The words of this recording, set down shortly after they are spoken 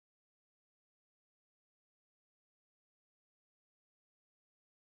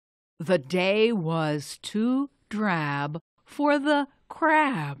the day was too drab for the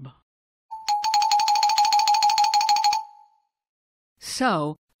crab.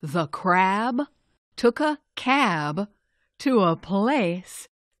 So the crab took a cab to a place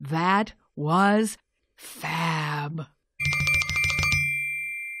that was fab.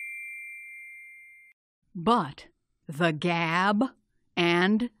 But the gab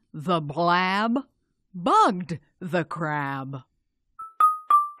and the blab bugged the crab.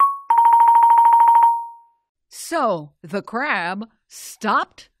 So the crab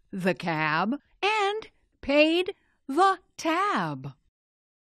stopped the cab and paid the tab.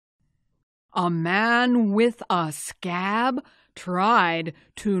 A man with a scab tried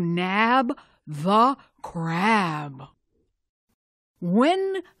to nab the crab.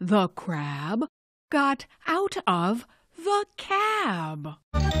 When the crab got out of the cab,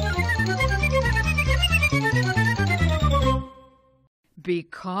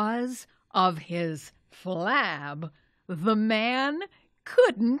 because of his flab, the man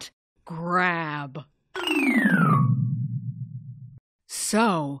couldn't grab.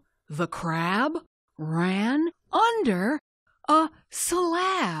 So the crab ran under a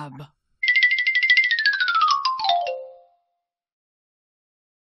slab.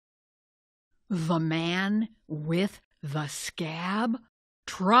 The man with the scab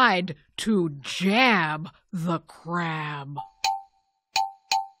tried to jab the crab.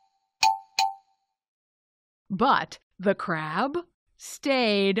 But the crab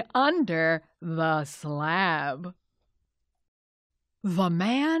stayed under the slab. The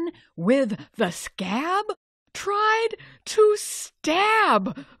man with the scab tried to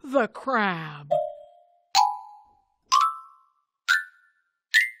stab the crab.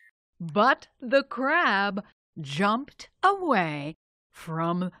 But the crab jumped away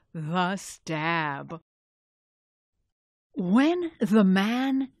from the stab. When the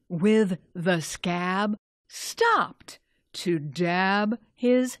man with the scab stopped to dab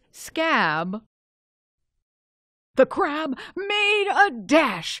his scab, the crab made a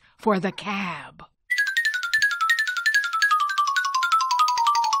dash for the cab.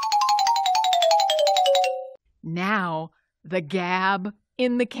 Now the gab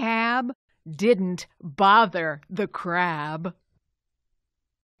in the cab didn't bother the crab,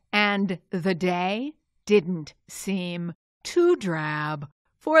 and the day didn't seem too drab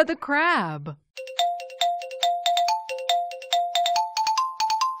for the crab.